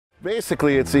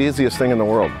Basically, it's the easiest thing in the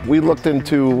world. We looked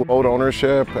into boat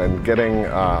ownership, and getting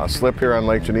a slip here on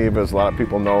Lake Geneva, as a lot of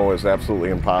people know, is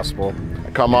absolutely impossible. I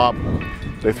come up,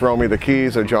 they throw me the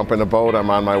keys, I jump in the boat,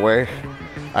 I'm on my way.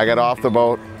 I get off the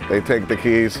boat, they take the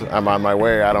keys, I'm on my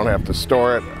way. I don't have to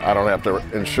store it, I don't have to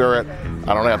insure it,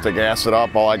 I don't have to gas it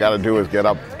up. All I got to do is get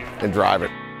up and drive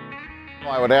it.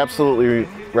 I would absolutely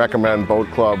recommend Boat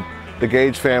Club. The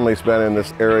Gage family's been in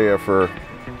this area for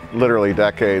literally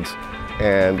decades,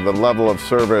 and the level of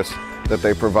service that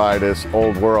they provide is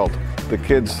old world. The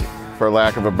kids, for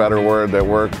lack of a better word, that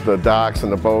work the docks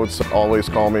and the boats always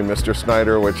call me Mr.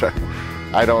 Snyder, which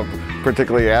I don't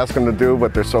particularly ask them to do,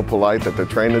 but they're so polite that they're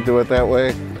trained to do it that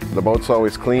way. The boat's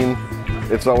always clean.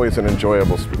 It's always an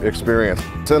enjoyable experience.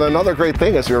 And another great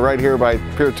thing is you're right here by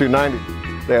Pier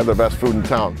 290. They have the best food in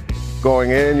town.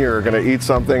 Going in, you're going to eat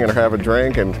something and have a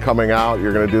drink, and coming out,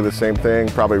 you're going to do the same thing,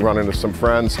 probably run into some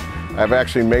friends. I've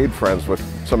actually made friends with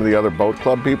some of the other boat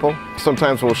club people.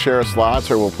 Sometimes we'll share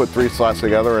slots, or we'll put 3 slots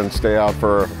together and stay out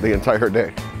for the entire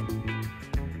day.